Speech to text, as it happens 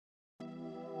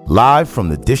live from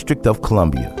the District of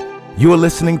Columbia. You are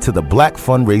listening to the Black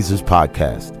Fundraisers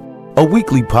Podcast, a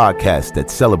weekly podcast that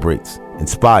celebrates,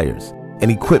 inspires, and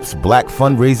equips Black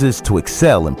fundraisers to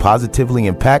excel and positively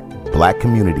impact Black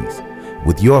communities.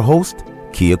 With your host,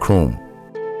 Kia Kroom.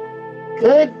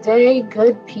 Good day,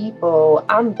 good people.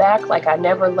 I'm back like I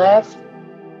never left.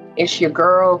 It's your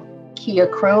girl, Kia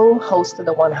Kroom, host of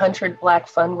the 100 Black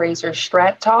Fundraisers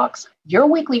Strat Talks, your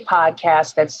weekly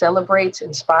podcast that celebrates,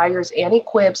 inspires, and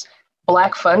equips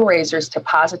Black fundraisers to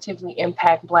positively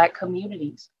impact Black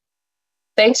communities.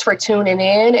 Thanks for tuning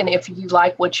in, and if you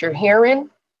like what you're hearing,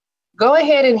 go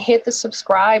ahead and hit the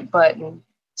subscribe button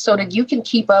so that you can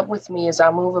keep up with me as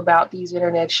I move about these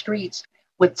internet streets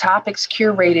with topics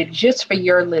curated just for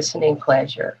your listening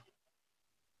pleasure.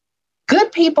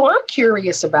 Good people, I'm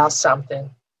curious about something.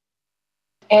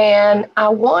 And I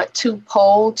want to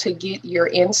poll to get your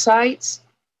insights.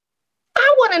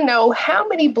 I want to know how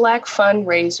many Black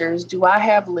fundraisers do I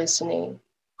have listening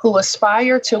who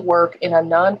aspire to work in a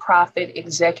nonprofit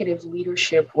executive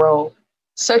leadership role,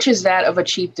 such as that of a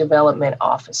chief development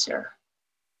officer.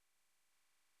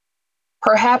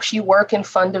 Perhaps you work in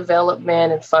fund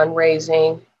development and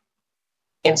fundraising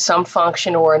in some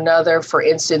function or another. For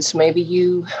instance, maybe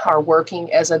you are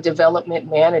working as a development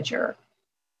manager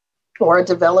or a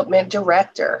development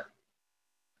director.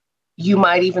 You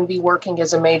might even be working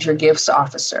as a major gifts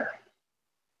officer.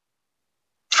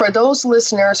 For those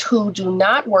listeners who do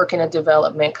not work in a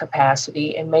development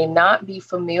capacity and may not be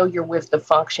familiar with the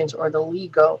functions or the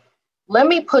lingo, let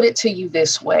me put it to you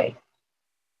this way.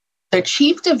 The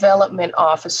Chief Development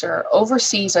Officer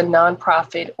oversees a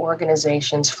nonprofit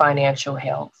organization's financial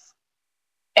health.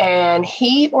 And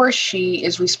he or she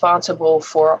is responsible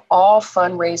for all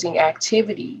fundraising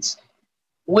activities,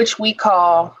 which we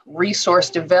call resource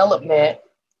development,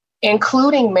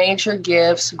 including major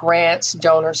gifts, grants,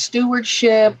 donor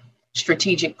stewardship,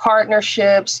 strategic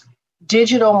partnerships,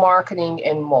 digital marketing,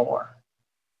 and more.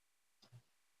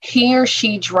 He or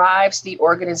she drives the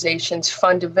organization's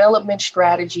fund development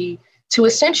strategy to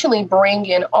essentially bring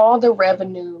in all the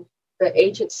revenue the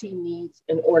agency needs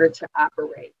in order to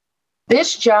operate.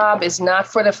 This job is not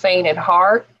for the faint at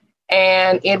heart,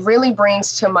 and it really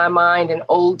brings to my mind an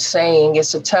old saying,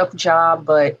 it's a tough job,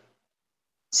 but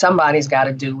somebody's got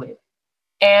to do it.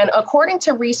 And according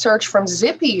to research from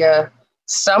Zippia,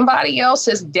 somebody else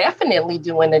is definitely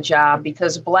doing the job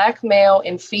because Black male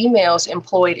and females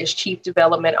employed as chief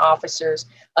development officers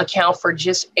account for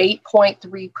just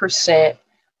 8.3%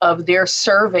 of their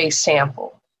survey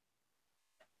sample.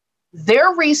 Their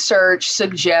research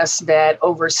suggests that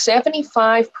over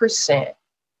 75%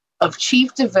 of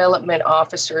chief development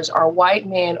officers are white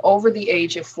men over the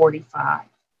age of 45.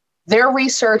 Their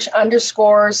research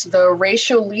underscores the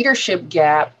racial leadership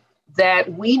gap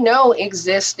that we know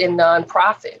exists in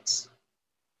nonprofits.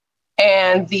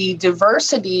 And the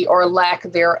diversity or lack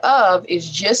thereof is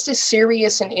just as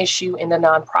serious an issue in the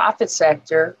nonprofit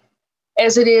sector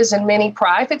as it is in many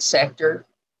private sector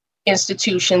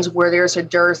institutions where there's a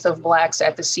dearth of Blacks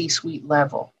at the C-suite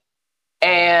level.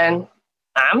 And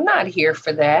I'm not here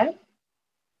for that.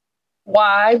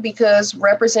 Why? Because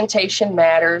representation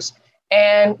matters.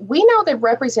 And we know that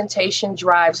representation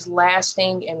drives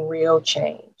lasting and real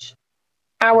change.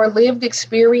 Our lived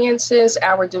experiences,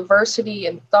 our diversity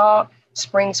in thought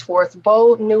springs forth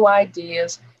bold new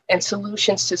ideas and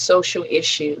solutions to social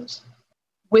issues.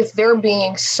 With there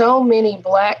being so many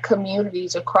Black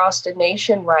communities across the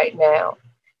nation right now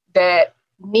that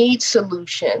need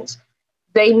solutions,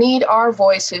 they need our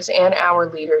voices and our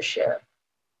leadership.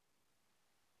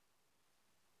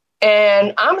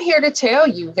 And I'm here to tell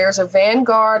you, there's a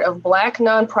vanguard of Black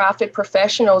nonprofit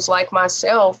professionals like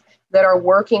myself that are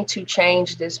working to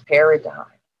change this paradigm.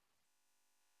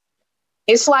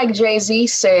 It's like Jay-Z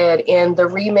said in the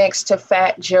remix to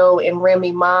Fat Joe and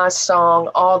Remy Ma's song,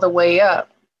 All the Way Up.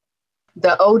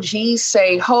 The OGs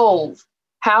say, Hove,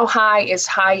 how high is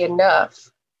high enough?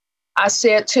 I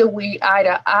said till we eye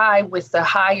to eye with the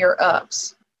higher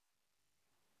ups.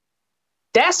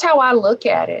 That's how I look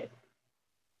at it.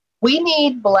 We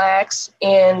need Blacks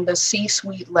in the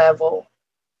C-suite level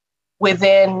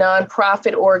within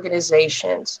nonprofit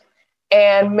organizations.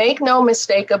 And make no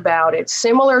mistake about it,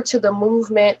 similar to the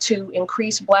movement to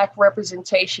increase Black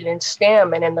representation in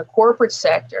STEM and in the corporate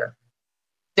sector,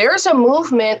 there's a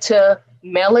movement to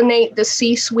melanate the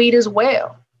C-suite as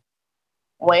well.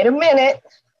 Wait a minute.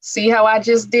 See how I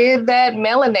just did that?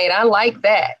 Melanate, I like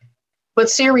that. But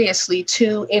seriously,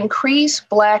 to increase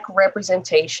Black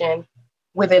representation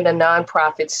within the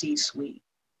nonprofit C-suite.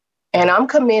 And I'm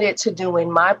committed to doing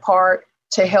my part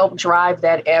to help drive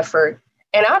that effort.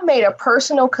 And I've made a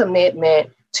personal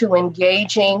commitment to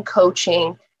engaging,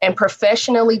 coaching, and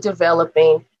professionally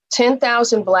developing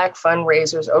 10,000 Black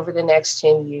fundraisers over the next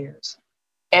 10 years.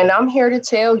 And I'm here to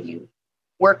tell you,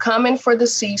 we're coming for the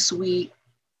C-suite,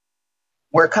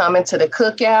 we're coming to the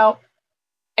cookout,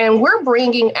 and we're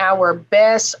bringing our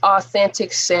best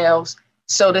authentic selves.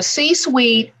 So the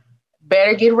C-suite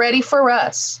better get ready for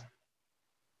us.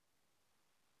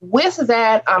 With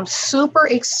that, I'm super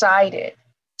excited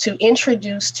to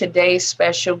introduce today's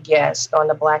special guest on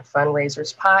the Black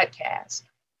Fundraisers podcast.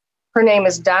 Her name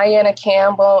is Dianna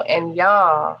Campbell, and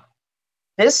y'all,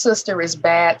 this sister is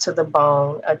bad to the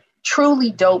bone, a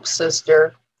truly dope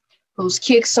sister who's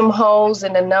kicked some holes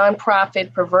in the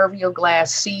nonprofit proverbial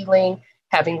glass ceiling,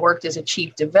 having worked as a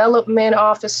chief development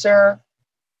officer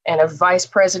and a vice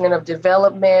president of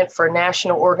development for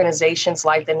national organizations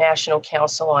like the National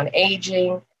Council on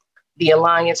Aging, the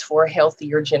Alliance for a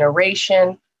Healthier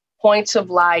Generation, Points of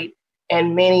Light,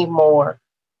 and many more.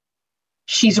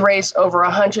 She's raised over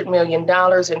 $100 million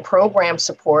in program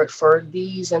support for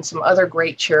these and some other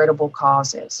great charitable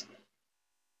causes.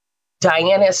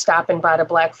 Dianna is stopping by the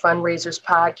Black Fundraisers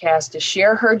podcast to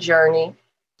share her journey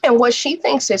and what she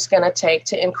thinks it's going to take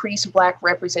to increase Black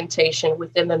representation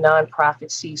within the nonprofit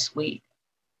C-suite.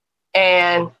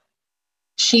 And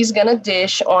she's going to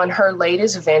dish on her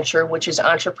latest venture, which is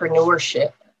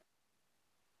entrepreneurship.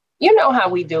 You know how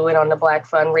we do it on the Black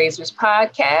Fundraisers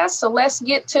podcast, so let's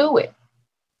get to it.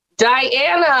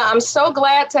 Dianna, I'm so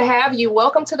glad to have you.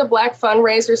 Welcome to the Black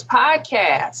Fundraisers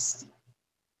podcast.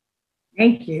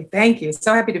 Thank you. Thank you.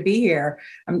 So happy to be here.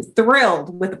 I'm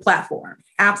thrilled with the platform.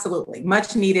 Absolutely.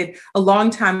 Much needed a long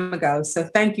time ago. So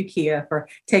thank you, Kia, for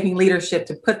taking leadership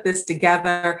to put this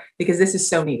together because this is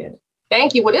so needed.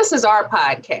 Thank you. Well, this is our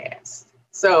podcast.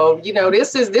 So,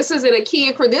 this isn't a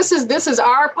Kia crew. This is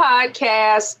our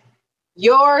podcast,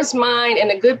 yours, mine, and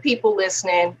the good people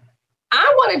listening.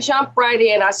 I want to jump right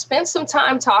in. I spent some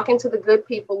time talking to the good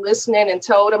people listening and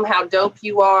told them how dope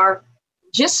you are.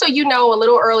 Just so you know, a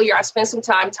little earlier, I spent some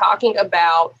time talking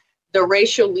about the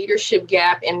racial leadership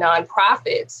gap in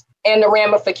nonprofits and the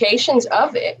ramifications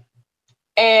of it.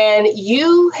 And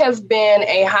you have been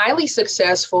a highly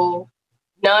successful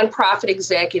nonprofit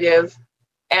executive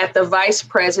at the vice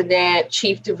president,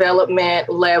 chief development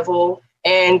level,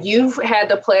 and you've had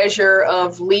the pleasure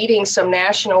of leading some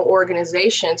national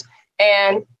organizations.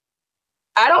 And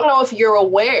I don't know if you're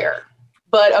aware,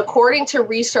 but according to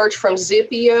research from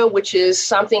Zippia, which is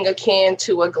something akin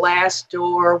to a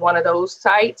Glassdoor, one of those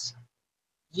sites,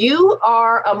 you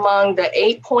are among the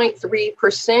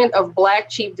 8.3% of Black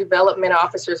chief development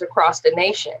officers across the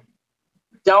nation.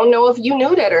 Don't know if you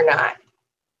knew that or not.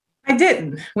 I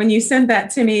didn't. When you sent that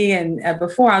to me and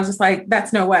before, I was just like,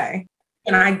 that's no way.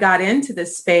 And I got into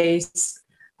this space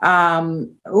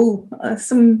some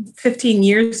 15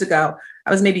 years ago.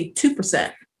 I was maybe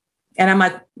 2%. And I'm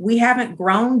like, we haven't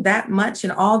grown that much in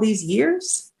all these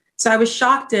years. So I was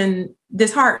shocked and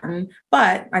disheartened,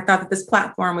 but I thought that this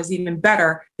platform was even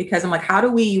better because I'm like, how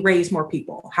do we raise more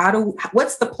people?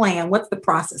 What's the plan? What's the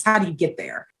process? How do you get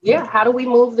there? Yeah. How do we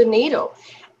move the needle?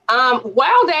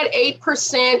 While that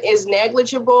 8% is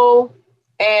negligible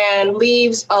and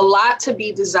leaves a lot to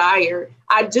be desired,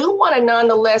 I do want to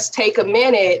nonetheless take a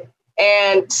minute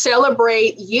and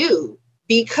celebrate you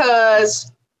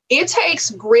because it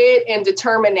takes grit and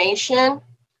determination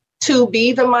to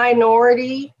be the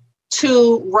minority,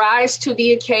 to rise to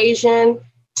the occasion,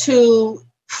 to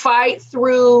fight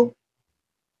through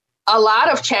a lot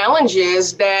of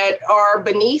challenges that are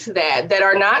beneath that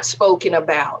are not spoken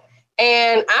about.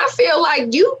 And I feel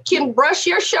like you can brush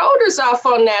your shoulders off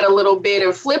on that a little bit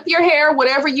and flip your hair,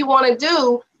 whatever you want to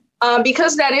do,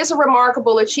 because that is a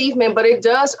remarkable achievement, but it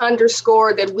does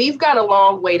underscore that we've got a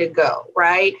long way to go,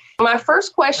 right? My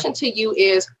first question to you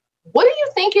is, what do you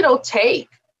think it'll take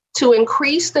to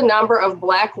increase the number of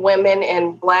Black women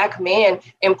and Black men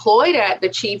employed at the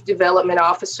Chief Development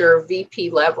Officer VP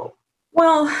level?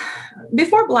 Well,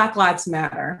 before Black Lives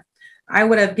Matter, I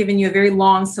would have given you a very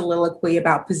long soliloquy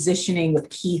about positioning with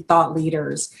key thought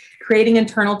leaders, creating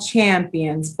internal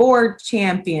champions, board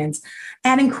champions,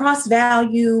 adding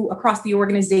cross-value across the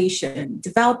organization,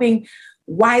 developing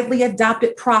widely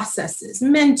adopted processes,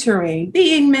 mentoring,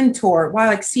 being mentored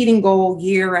while exceeding goal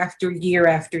year after year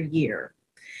after year.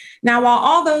 Now, while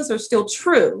all those are still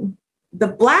true, the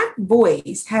Black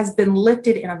voice has been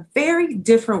lifted in a very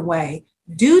different way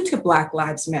due to Black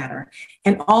Lives Matter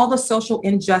and all the social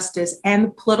injustice and the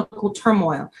political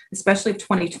turmoil, especially of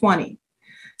 2020.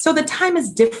 So the time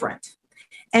is different.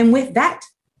 And with that,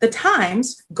 the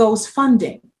times goes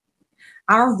funding.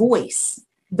 Our voice,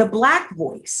 the Black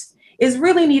voice, is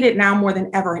really needed now more than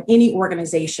ever in any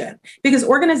organization, because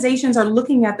organizations are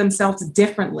looking at themselves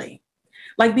differently,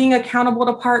 like being accountable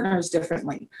to partners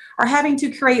differently, or having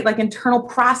to create like internal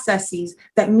processes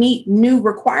that meet new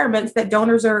requirements that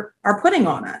donors are putting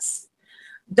on us.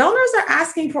 Donors are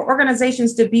asking for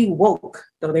organizations to be woke,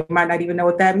 though they might not even know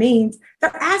what that means.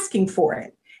 They're asking for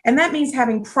it. And that means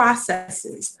having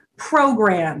processes,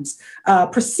 programs,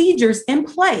 procedures in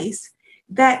place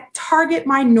that target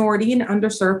minority and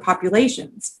underserved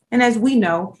populations. And as we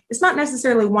know, it's not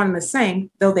necessarily one and the same,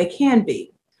 though they can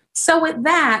be. So with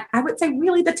that, I would say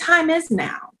really the time is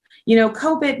now.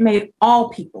 COVID made all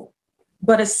people,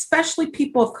 but especially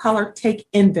people of color, take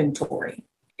inventory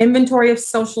of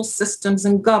social systems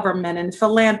and government and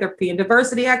philanthropy and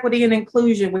diversity, equity, and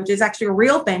inclusion, which is actually a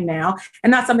real thing now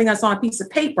and not something that's on a piece of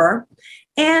paper,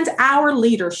 and our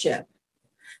leadership.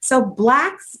 So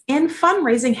Blacks in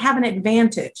fundraising have an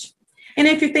advantage. And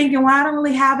if you're thinking, well, I don't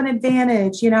really have an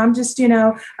advantage, I'm just,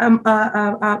 a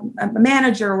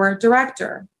manager or a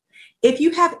director. If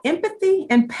you have empathy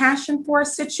and passion for a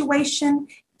situation,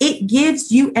 it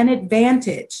gives you an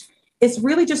advantage. It's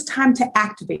really just time to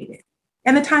activate it.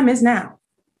 And the time is now.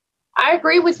 I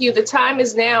agree with you. The time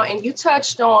is now. And you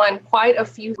touched on quite a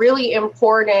few really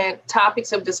important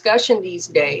topics of discussion these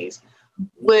days,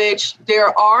 which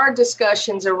there are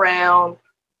discussions around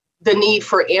the need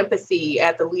for empathy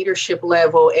at the leadership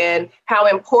level and how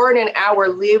important our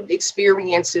lived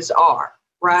experiences are,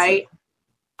 right?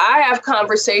 I have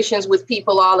conversations with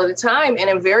people all of the time, and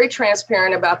I'm very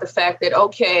transparent about the fact that,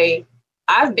 okay,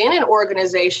 I've been in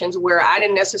organizations where I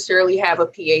didn't necessarily have a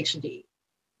PhD.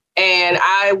 And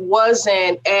I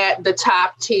wasn't at the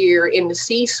top tier in the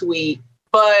C-suite,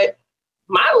 but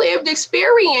my lived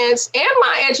experience and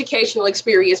my educational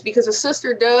experience, because a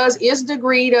sister does, is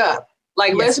degreed up.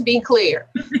 Like, yes. Let's be clear,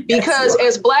 because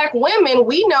as Black women,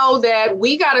 we know that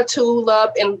we got to tool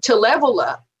up and to level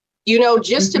up,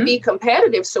 just to be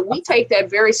competitive. So we take that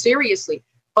very seriously.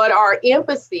 But our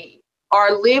empathy,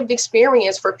 our lived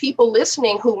experience for people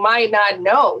listening who might not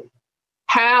know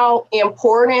how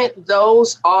important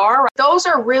those are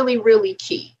really, really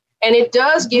key. And it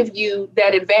does give you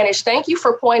that advantage. Thank you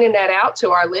for pointing that out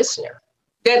to our listener,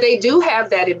 that they do have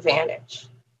that advantage.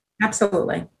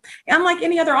 Absolutely. Unlike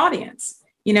any other audience,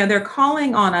 they're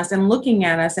calling on us and looking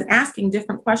at us and asking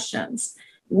different questions.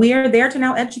 We're there to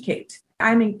now educate.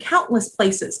 I'm in countless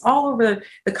places all over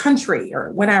the country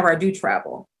or whenever I do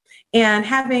travel, and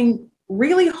having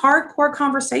really hardcore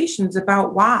conversations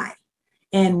about why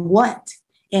and what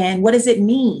does it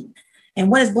mean? And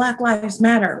what does Black Lives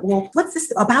Matter? Well, what's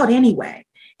this about anyway?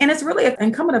 And it's really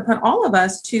incumbent upon all of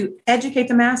us to educate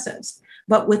the masses.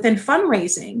 But within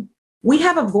fundraising, we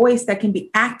have a voice that can be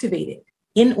activated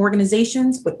in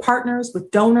organizations, with partners,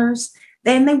 with donors,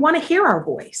 and they want to hear our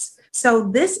voice. So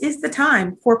this is the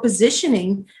time for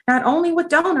positioning, not only with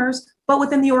donors, but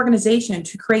within the organization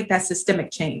to create that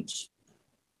systemic change.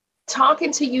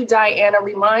 Talking to you, Dianna,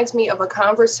 reminds me of a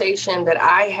conversation that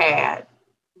I had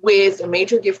with a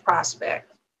major gift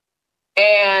prospect.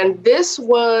 And this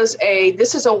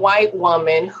is a white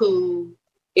woman who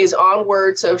is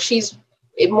onwards of, she's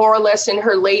more or less in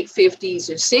her late 50s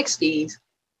or 60s.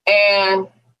 And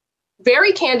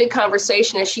very candid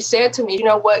conversation. And she said to me, you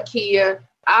know what, Kia,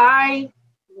 I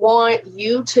want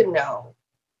you to know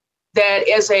that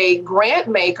as a grant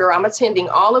maker, I'm attending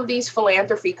all of these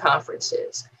philanthropy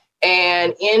conferences.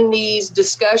 And in these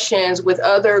discussions with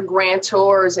other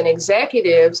grantors and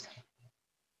executives,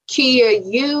 Kia,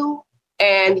 you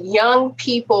and young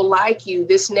people like you,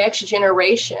 this next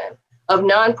generation of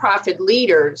nonprofit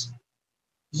leaders,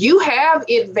 you have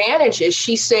advantages.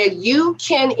 She said you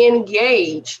can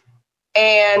engage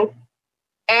and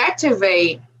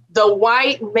activate the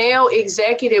white male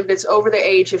executive that's over the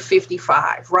age of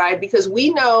 55, right? Because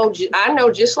I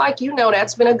know, just like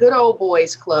that's been a good old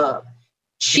boys club.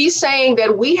 She's saying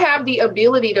that we have the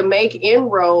ability to make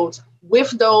inroads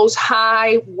with those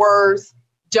high worth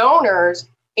donors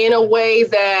in a way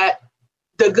that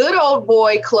the good old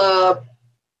boy club,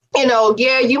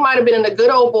 you might have been in the good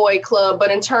old boy club,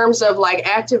 but in terms of like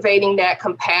activating that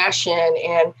compassion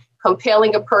and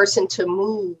compelling a person to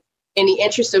move in the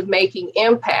interest of making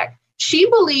impact, she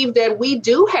believed that we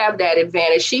do have that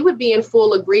advantage. She would be in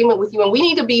full agreement with you, and we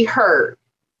need to be heard.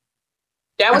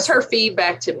 That was her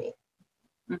feedback to me.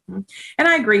 Mm-hmm. And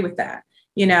I agree with that.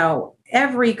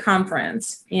 Every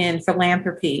conference in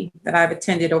philanthropy that I've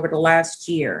attended over the last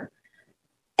year,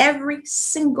 every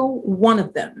single one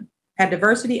of them had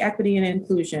diversity, equity, and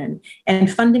inclusion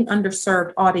and funding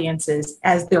underserved audiences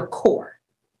as their core.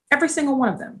 Every single one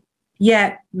of them.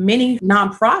 Yet many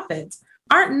nonprofits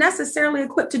aren't necessarily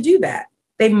equipped to do that.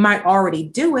 They might already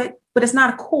do it, but it's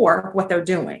not a core of what they're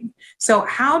doing. So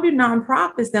how do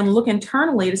nonprofits then look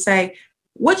internally to say,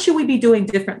 what should we be doing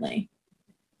differently?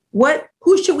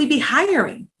 Who should we be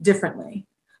hiring differently?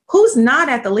 Who's not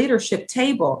at the leadership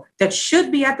table that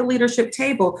should be at the leadership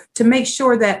table to make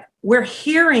sure that we're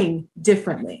hearing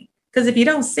differently? Because if you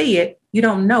don't see it, you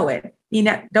don't know it. You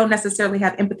don't necessarily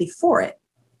have empathy for it.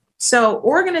 So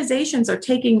organizations are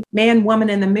taking man, woman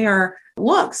in the mirror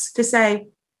looks to say,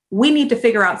 we need to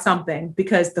figure out something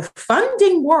because the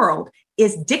funding world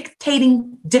is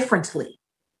dictating differently.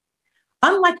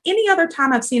 Unlike any other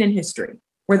time I've seen in history,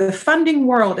 where the funding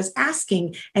world is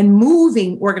asking and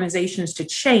moving organizations to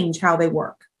change how they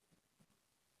work.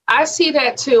 I see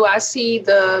that too. I see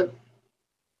the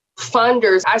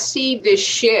funders. I see this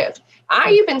shift.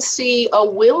 I even see a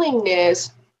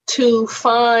willingness to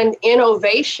fund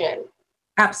innovation.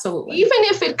 Absolutely. Even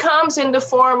if it comes in the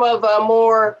form of a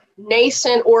more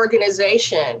nascent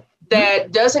organization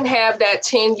that doesn't have that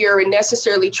tenure and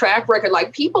necessarily track record.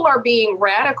 Like, people are being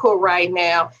radical right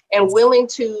now and willing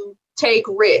to take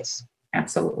risks.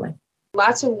 Absolutely.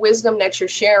 Lots of wisdom that you're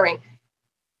sharing.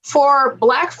 For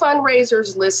Black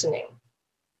fundraisers listening,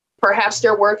 perhaps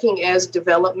they're working as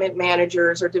development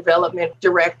managers or development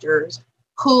directors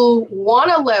who want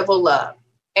to level up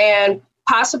and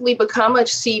possibly become a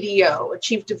CDO, a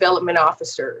chief development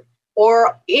officer,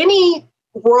 or any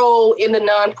role in the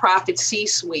nonprofit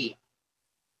C-suite.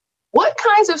 What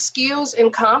kinds of skills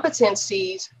and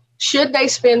competencies should they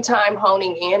spend time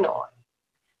honing in on?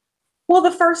 Well,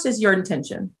 the first is your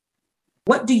intention.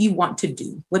 What do you want to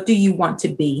do? What do you want to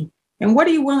be? And what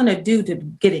are you willing to do to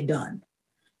get it done?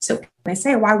 So they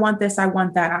say, well, I want this, I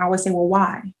want that. I always say, well,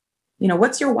 why?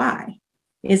 What's your why?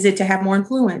 Is it to have more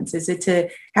influence? Is it to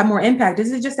have more impact?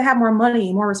 Is it just to have more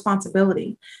money, more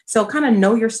responsibility? So kind of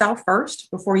know yourself first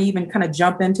before you even kind of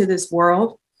jump into this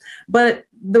world. But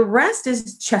the rest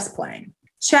is chess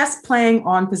playing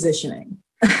on positioning.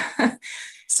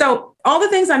 So all the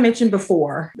things I mentioned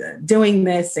before, doing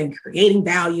this and creating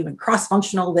value and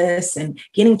cross-functional this and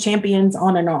getting champions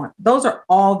on and on, those are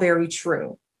all very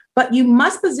true. But you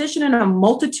must position in a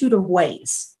multitude of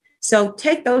ways. So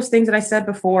take those things that I said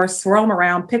before, swirl them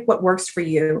around, pick what works for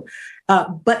you.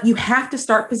 But you have to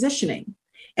start positioning.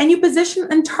 And you position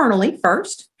internally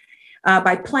first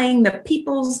by playing the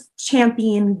people's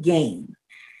champion game,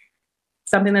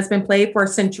 something that's been played for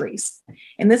centuries.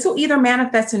 And this will either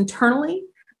manifest internally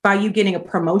by you getting a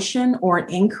promotion or an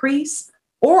increase,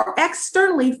 or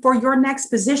externally for your next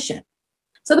position.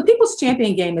 So the people's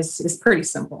champion game is pretty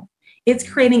simple. It's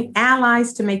creating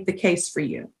allies to make the case for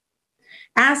you.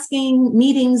 Asking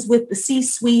meetings with the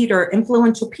C-suite or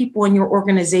influential people in your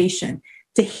organization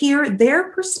to hear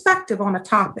their perspective on a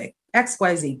topic,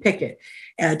 XYZ, pick it,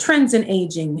 trends in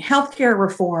aging, healthcare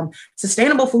reform,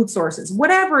 sustainable food sources,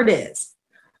 whatever it is.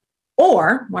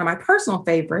 Or one of my personal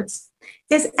favorites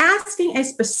is asking a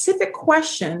specific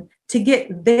question to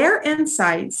get their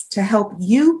insights to help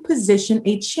you position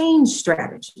a change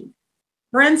strategy.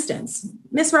 For instance,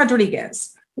 Ms.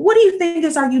 Rodriguez, what do you think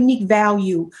is our unique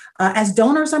value as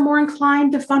donors are more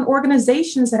inclined to fund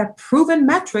organizations that have proven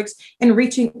metrics in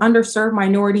reaching underserved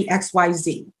minority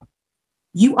XYZ?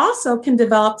 You also can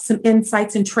develop some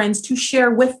insights and trends to share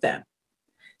with them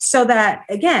so that,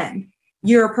 again,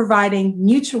 you're providing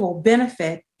mutual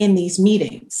benefit in these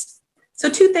meetings. So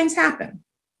two things happen.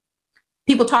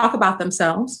 People talk about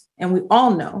themselves, and we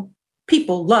all know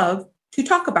people love to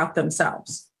talk about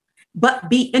themselves, but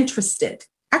be interested.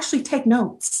 Actually take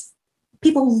notes.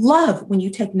 People love when you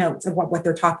take notes of what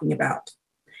they're talking about.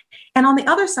 And on the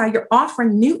other side, you're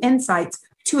offering new insights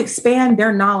to expand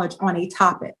their knowledge on a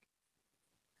topic.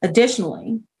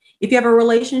 Additionally, if you have a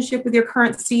relationship with your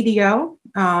current CDO,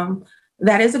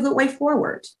 that is a good way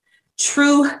forward.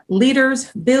 True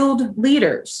leaders build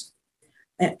leaders.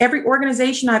 And every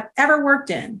organization I've ever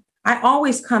worked in, I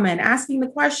always come in asking the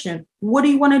question, what do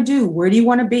you want to do? Where do you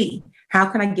want to be? How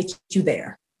can I get you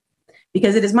there?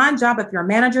 Because it is my job, if you're a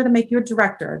manager, to make you a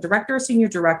director, a senior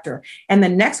director. And the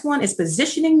next one is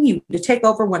positioning you to take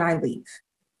over when I leave.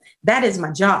 That is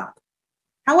my job.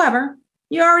 However,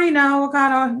 you already know what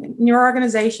kind of in your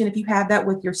organization, if you have that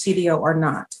with your CDO or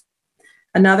not.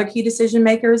 Another key decision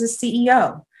maker is a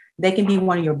CEO. They can be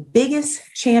one of your biggest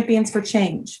champions for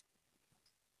change.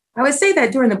 I would say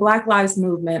that during the Black Lives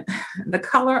Movement, the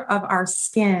color of our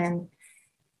skin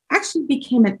actually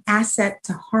became an asset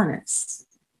to harness.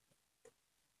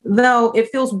 Though it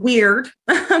feels weird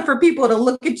for people to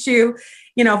look at you,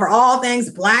 for all things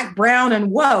Black, brown, and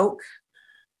woke,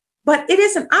 but it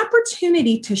is an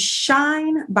opportunity to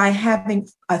shine by having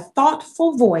a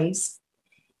thoughtful voice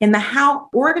in how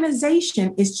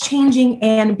organization is changing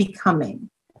and becoming.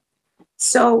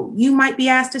 So you might be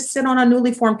asked to sit on a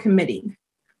newly formed committee,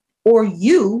 or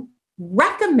you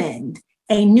recommend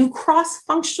a new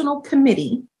cross-functional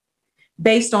committee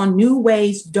based on new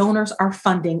ways donors are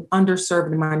funding underserved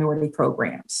and minority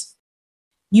programs.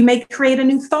 You may create a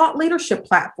new thought leadership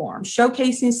platform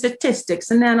showcasing statistics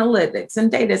and analytics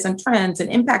and data and trends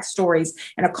and impact stories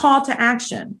and a call to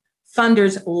action.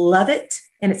 Funders love it,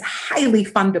 and it's highly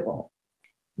fundable.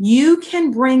 You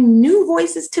can bring new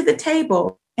voices to the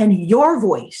table, and your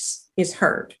voice is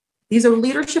heard. These are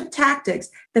leadership tactics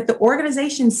that the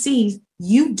organization sees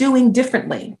you doing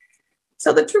differently.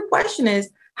 So the true question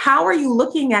is, how are you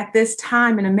looking at this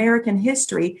time in American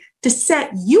history to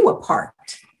set you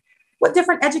apart? What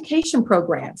different education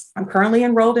programs? I'm currently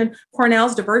enrolled in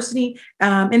Cornell's diversity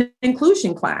and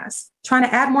inclusion class, trying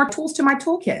to add more tools to my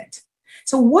toolkit.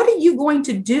 So what are you going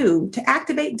to do to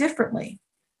activate differently?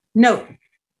 Note,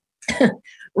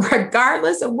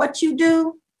 regardless of what you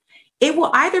do, it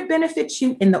will either benefit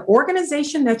you in the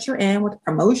organization that you're in with a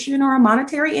promotion or a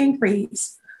monetary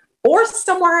increase, or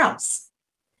somewhere else.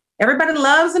 Everybody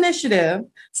loves initiative.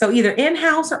 So either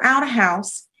in-house or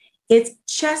out-of-house, it's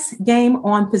chess game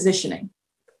on positioning.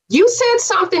 You said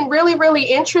something really, really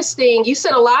interesting. You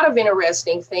said a lot of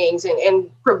interesting things and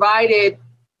provided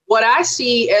what I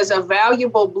see as a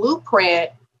valuable blueprint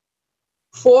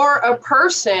for a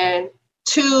person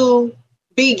to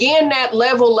begin that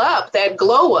level up, that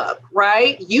glow up,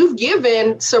 right? You've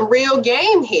given some real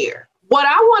game here. What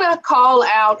I want to call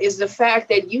out is the fact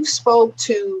that you spoke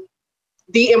to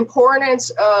the importance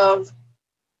of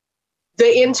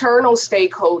the internal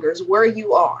stakeholders where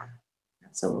you are.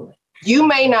 Absolutely. You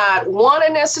may not want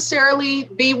to necessarily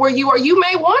be where you are. You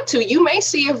may want to. You may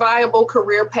see a viable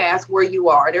career path where you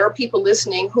are. There are people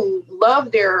listening who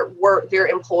love their work, their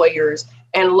employers,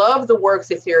 and love the work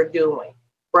that they're doing,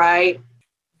 right?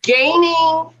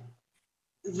 Gaining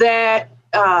that,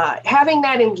 having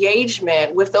that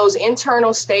engagement with those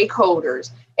internal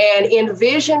stakeholders and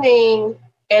envisioning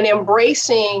and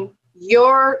embracing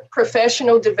your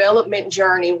professional development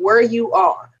journey where you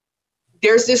are.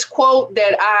 There's this quote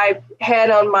that I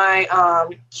had on my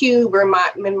cube or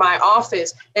in my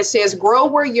office that says, grow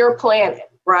where you're planted,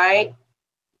 right?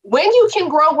 When you can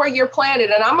grow where you're planted,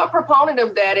 and I'm a proponent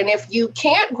of that, and if you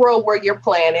can't grow where you're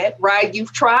planted, right,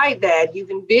 you've tried that,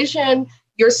 you've envisioned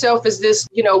yourself as this,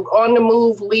 on the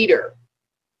move leader.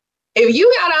 If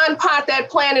you got to unpot that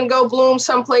plant and go bloom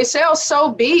someplace else,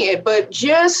 so be it. But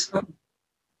just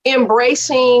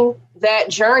embracing that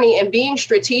journey and being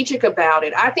strategic about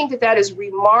it, I think that is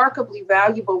remarkably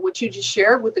valuable, what you just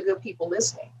shared with the good people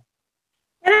listening.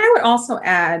 And I would also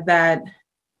add that,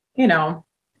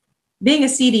 being a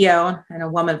CDO and a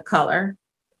woman of color,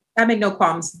 I make no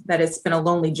qualms that it's been a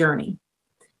lonely journey,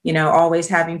 always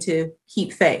having to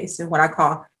keep face and what I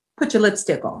call put your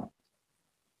lipstick on.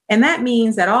 And that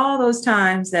means that all those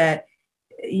times that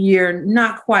you're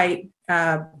not quite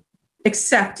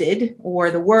accepted, or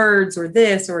the words or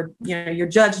this, or, you're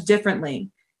judged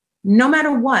differently, no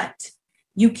matter what,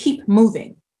 you keep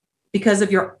moving because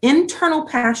of your internal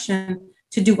passion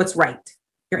to do what's right.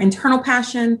 Your internal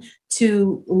passion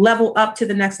to level up to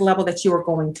the next level that you are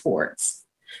going towards.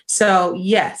 So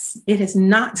yes, it has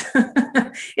not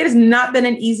been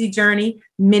an easy journey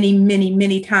many, many,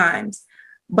 many times,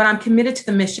 but I'm committed to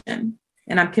the mission,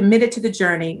 and I'm committed to the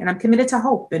journey, and I'm committed to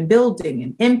hope and building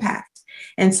and impact.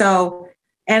 And so,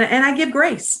 and I give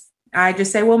grace. I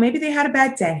just say, well, maybe they had a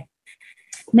bad day.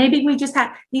 Maybe we just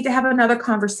need to have another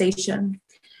conversation.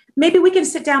 Maybe we can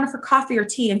sit down for coffee or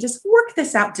tea and just work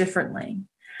this out differently.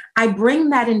 I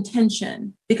bring that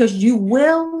intention because you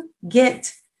will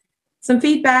get some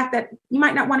feedback that you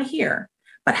might not want to hear.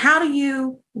 But how do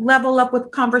you level up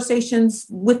with conversations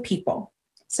with people?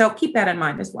 So keep that in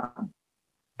mind as well.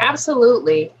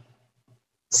 Absolutely.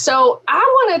 So I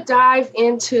want to dive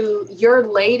into your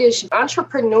latest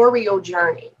entrepreneurial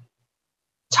journey.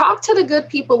 Talk to the good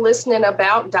people listening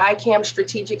about DICAM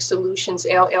Strategic Solutions,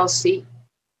 LLC.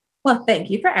 Well, thank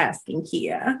you for asking,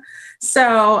 Kia.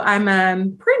 So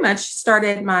I'm pretty much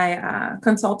started my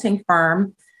consulting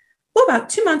firm about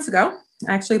 2 months ago.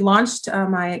 I actually launched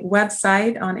my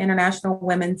website on International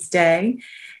Women's Day.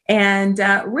 And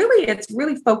it's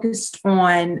really focused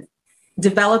on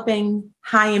developing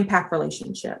high impact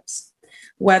relationships,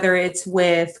 whether it's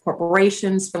with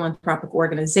corporations, philanthropic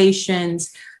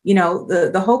organizations.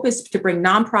 The hope is to bring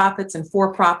nonprofits and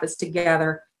for-profits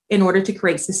together in order to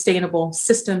create sustainable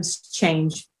systems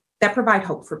change that provide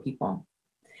hope for people.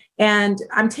 And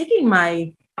I'm taking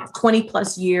my 20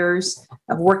 plus years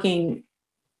of working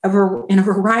in a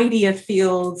variety of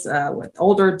fields with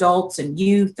older adults and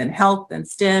youth and health and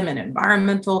STEM and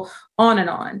environmental, on and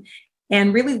on.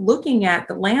 and really looking at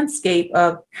the landscape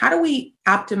of how do we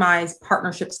optimize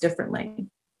partnerships differently.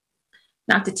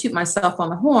 Not to toot myself on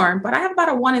the horn, but I have about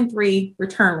a 1 in 3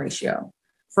 return ratio.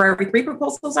 For every 3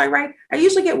 proposals I write, I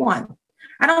usually get 1.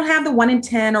 I don't have the 1 in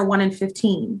 10 or 1 in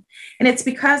 15. And it's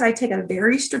because I take a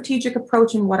very strategic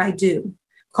approach in what I do,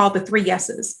 called the 3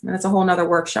 yeses. And that's a whole nother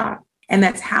workshop. And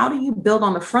that's how do you build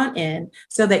on the front end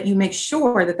so that you make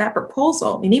sure that that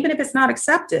proposal, and even if it's not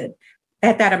accepted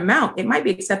at that amount, it might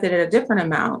be accepted at a different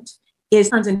amount,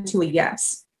 turns into a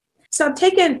yes. So I've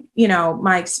taken,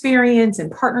 my experience in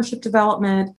partnership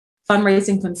development,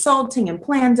 fundraising consulting, and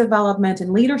plan development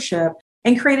and leadership,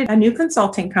 and created a new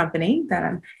consulting company that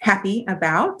I'm happy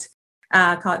about,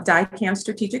 called DICAM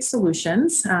Strategic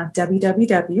Solutions,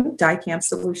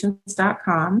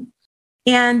 www.dicampsolutions.com.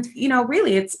 And,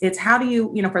 really it's how do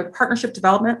you, for partnership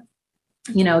development,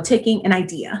 taking an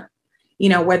idea,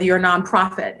 whether you're a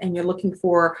nonprofit and you're looking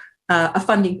for a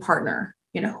funding partner,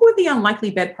 who are the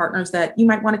unlikely bed partners that you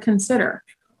might want to consider?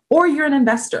 Or you're an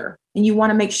investor and you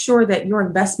want to make sure that your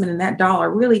investment in that dollar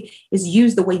really is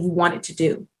used the way you want it to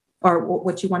do or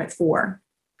what you want it for.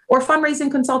 Or fundraising,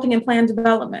 consulting, and plan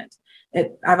development. I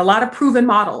have a lot of proven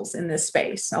models in this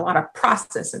space, a lot of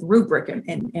process and rubric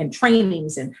and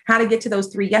trainings and how to get to those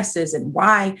 3 yeses and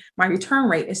why my return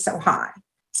rate is so high.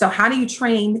 So how do you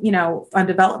train, on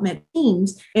development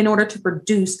teams in order to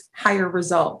produce higher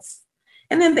results?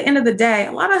 And then at the end of the day,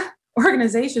 a lot of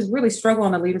organizations really struggle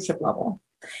on the leadership level.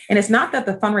 And it's not that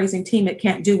the fundraising team, it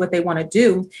can't do what they want to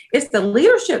do. It's the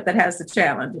leadership that has the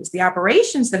challenges, the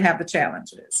operations that have the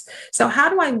challenges. So how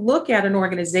do I look at an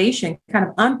organization, kind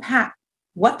of unpack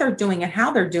what they're doing and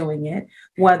how they're doing it,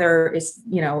 whether it's,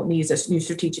 needs a new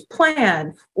strategic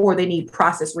plan, or they need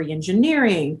process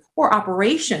reengineering, or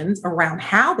operations around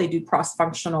how they do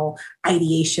cross-functional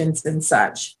ideations and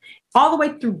such, all the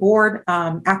way through board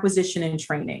acquisition and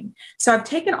training. So I've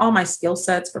taken all my skill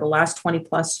sets for the last 20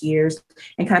 plus years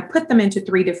and kind of put them into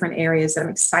 3 different areas that I'm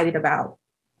excited about.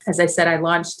 As I said, I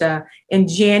launched in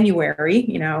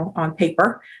January, on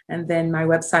paper, and then my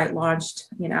website launched,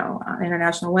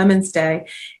 International Women's Day.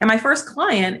 And my first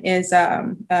client is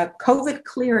a COVID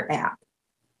Clear app.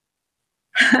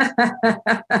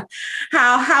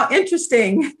 How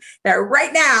interesting that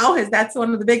right now that's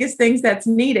one of the biggest things that's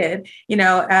needed,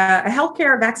 a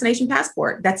healthcare vaccination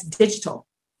passport that's digital.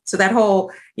 So that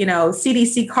whole,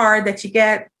 CDC card that you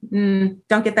get, don't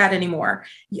get that anymore.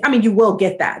 I mean, you will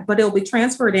get that, but it'll be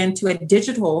transferred into a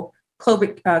digital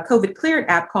COVID cleared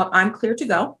app called I'm Clear to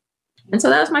Go. And so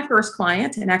that was my first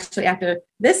client. And actually, after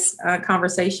this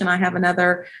conversation, I have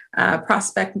another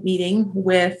prospect meeting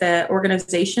with an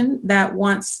organization that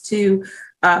wants to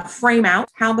frame out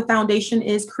how the foundation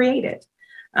is created.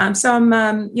 So I'm,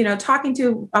 talking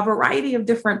to a variety of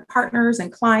different partners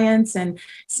and clients and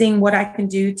seeing what I can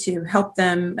do to help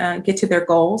them get to their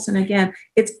goals. And again,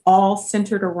 it's all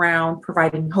centered around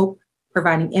providing hope,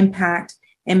 providing impact,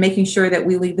 and making sure that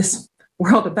we leave this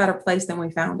world a better place than we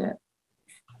found it.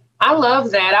 I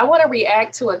love that. I want to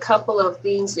react to a couple of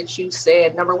things that you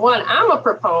said. Number one, I'm a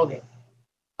proponent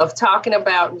of talking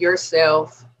about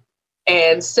yourself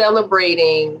and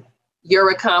celebrating your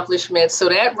accomplishments. So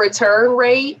that return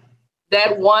rate,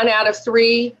 that 1 out of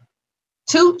 3,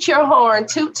 toot your horn,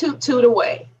 toot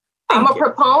away. I'm a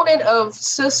proponent of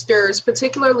sisters,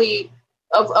 particularly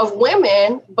of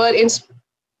women, but in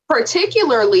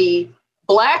particularly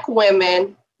Black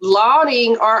women,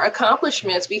 lauding our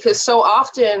accomplishments, because so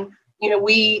often,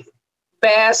 we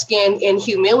bask in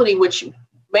humility, which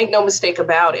make no mistake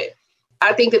about it.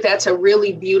 I think that that's a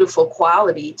really beautiful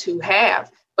quality to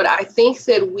have. But I think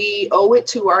that we owe it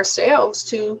to ourselves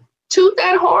to toot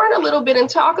that horn a little bit and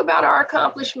talk about our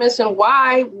accomplishments and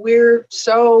why we're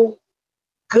so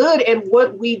good at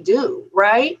what we do,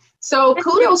 right? So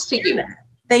kudos to you.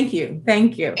 Thank you.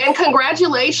 Thank you. And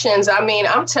congratulations. I mean,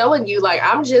 I'm telling you,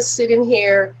 I'm just sitting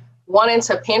here wanting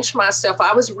to pinch myself.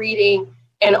 I was reading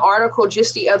an article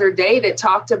just the other day that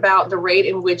talked about the rate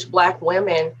in which Black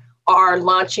women are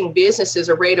launching businesses,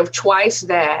 a rate of twice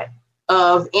that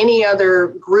of any other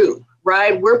group,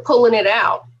 right? We're pulling it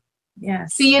out.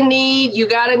 Yes. See a need, you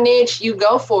got a niche, you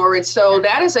go for it. So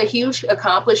that is a huge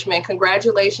accomplishment.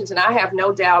 Congratulations. And I have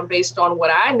no doubt, based on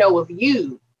what I know of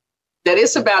you, that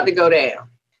it's about to go down.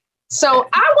 So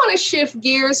I want to shift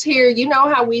gears here. You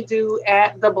know how we do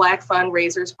at the Black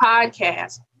Fundraisers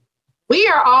podcast. We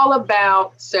are all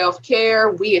about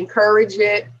self-care. We encourage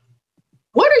it.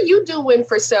 What are you doing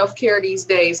for self-care these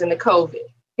days in the COVID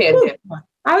pandemic?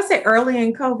 I would say early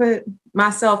in COVID,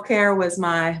 my self-care was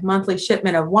my monthly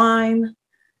shipment of wine.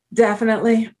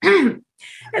 Definitely.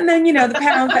 And then, the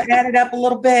pounds are added up a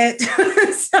little bit.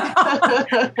 So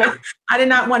I did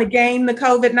not want to gain the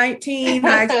COVID-19.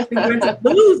 I actually wanted to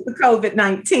lose the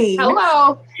COVID-19.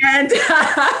 Hello. And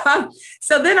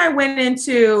so then I went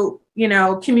into,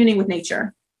 communing with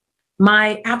nature.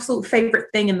 My absolute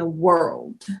favorite thing in the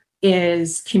world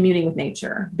is communing with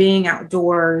nature, being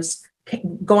outdoors,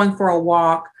 going for a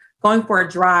walk, going for a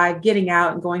drive, getting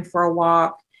out and going for a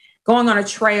walk, going on a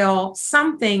trail,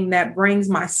 something that brings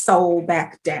my soul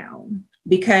back down.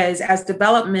 Because as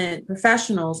development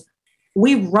professionals,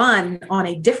 we run on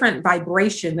a different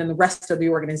vibration than the rest of the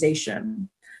organization.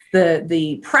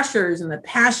 The pressures and the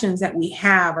passions that we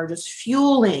have are just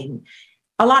fueling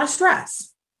a lot of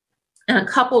stress. And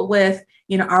coupled with,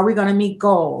 are we going to meet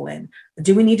goal? And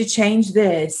do we need to change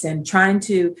this? And trying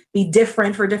to be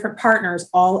different for different partners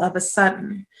all of a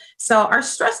sudden. So our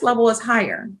stress level is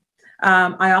higher.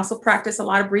 I also practice a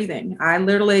lot of breathing. I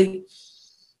literally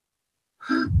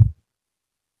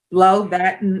blow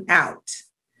that out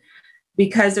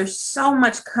because there's so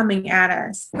much coming at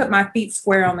us. Put my feet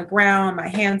square on the ground, my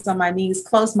hands on my knees,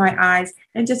 close my eyes,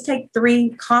 and just take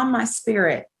 3, calm my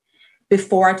spirit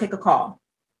before I take a call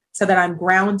so that I'm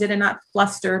grounded and not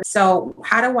flustered. So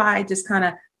how do I just kind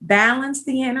of balance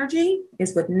the energy?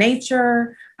 Is with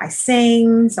nature. I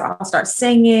sing, so I'll start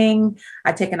singing.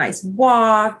 I take a nice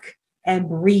walk and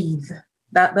breathe.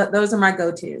 Those are my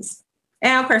go-tos.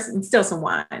 And of course, still some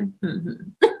wine.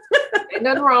 Mm-hmm. Ain't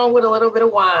nothing wrong with a little bit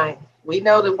of wine. We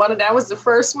know that was the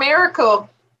first miracle.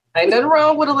 Ain't nothing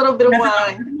wrong with a little bit of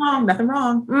wine. Nothing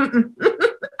wrong.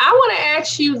 I want to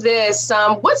ask you this.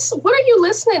 What are you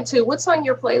listening to? What's on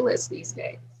your playlist these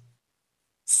days?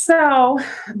 So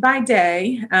by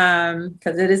day,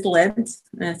 because it is Lent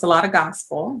and it's a lot of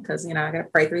gospel because, I got to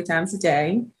pray 3 times a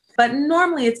day. But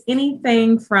normally it's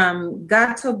anything from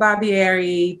Gato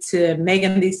Barbieri to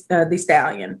Megan Thee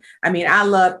Stallion. I mean, I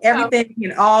love everything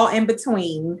and all in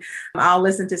between. I'll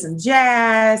listen to some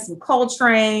jazz, some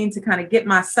Coltrane to kind of get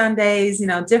my Sundays,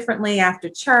 differently after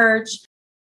church.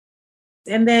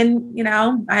 And then,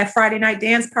 I have Friday night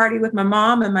dance party with my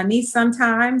mom and my niece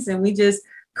sometimes, and we just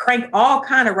crank all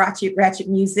kind of ratchet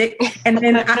music. And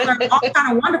then I learn all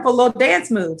kind of wonderful little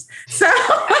dance moves. So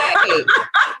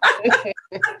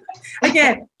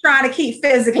again, trying to keep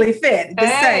physically fit.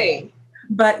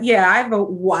 But yeah, I have a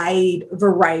wide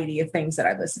variety of things that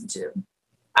I listen to.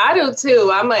 I do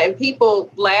too. And people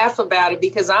laugh about it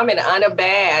because I'm an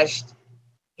unabashed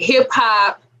hip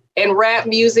hop and rap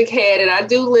music head. And I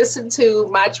do listen to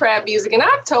my trap music. And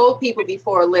I've told people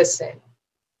before, listen,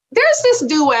 there's this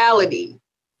duality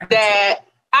that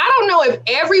I don't know if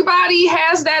everybody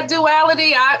has that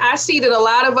duality. I see that a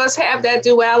lot of us have that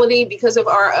duality because of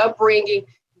our upbringing.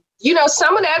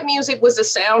 Some of that music was a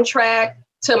soundtrack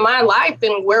to my life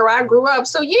and where I grew up.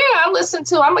 So yeah, I'm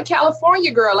a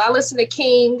California girl. I listen to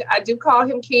King. I do call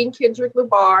him King Kendrick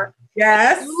Lamar.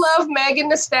 Yes. I do love Megan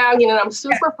Thee Stallion and I'm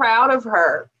super proud of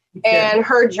her and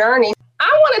her journey. I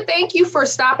want to thank you for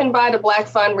stopping by the Black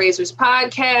Fundraisers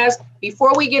podcast.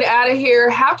 Before we get out of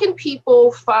here, how can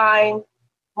people find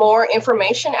more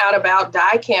information out about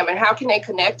DICAM and how can they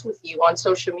connect with you on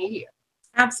social media?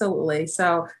 Absolutely.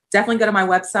 So definitely go to my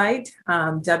website,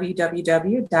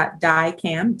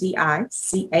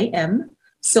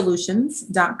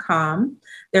 www.dicam.solutions.com.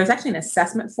 There's actually an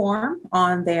assessment form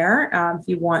on there if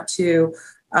you want to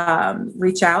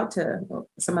reach out to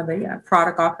some of the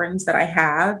product offerings that I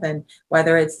have, and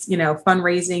whether it's,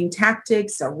 fundraising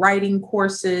tactics or writing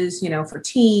courses, for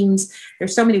teams.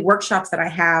 There's so many workshops that I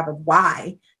have of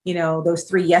why, those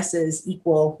 3 yeses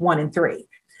equal 1 and 3.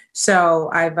 So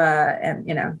I've,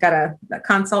 got a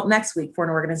consult next week for an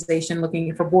organization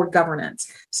looking for board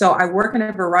governance. So I work in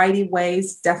a variety of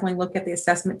ways. Definitely look at the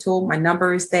assessment tool. My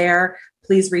number is there.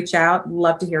 Please reach out.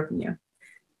 Love to hear from you.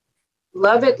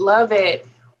 Love it. Love it.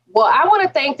 Well, I want to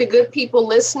thank the good people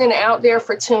listening out there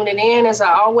for tuning in. As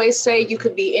I always say, you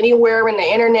could be anywhere in the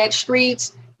internet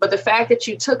streets, but the fact that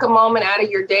you took a moment out of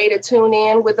your day to tune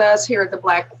in with us here at the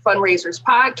Black Fundraisers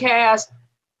podcast,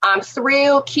 I'm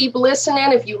thrilled. Keep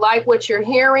listening. If you like what you're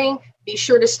hearing, be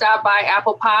sure to stop by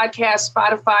Apple Podcasts,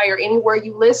 Spotify, or anywhere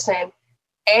you listen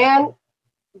and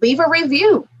leave a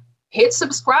review. Hit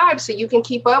subscribe so you can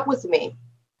keep up with me.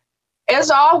 As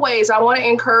always, I want to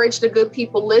encourage the good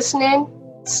people listening.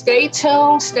 Stay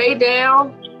tuned, stay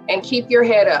down, and keep your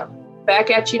head up.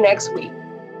 Back at you next week.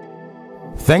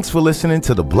 Thanks for listening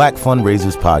to the Black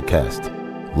Fundraisers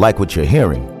podcast. Like what you're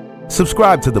hearing?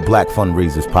 Subscribe to the Black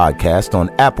Fundraisers podcast on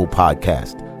Apple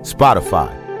Podcast,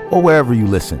 Spotify, or wherever you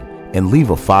listen, and leave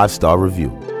a 5-star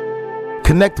review.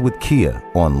 Connect with Kia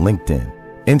on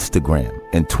LinkedIn, Instagram,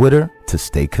 and Twitter to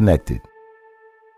stay connected.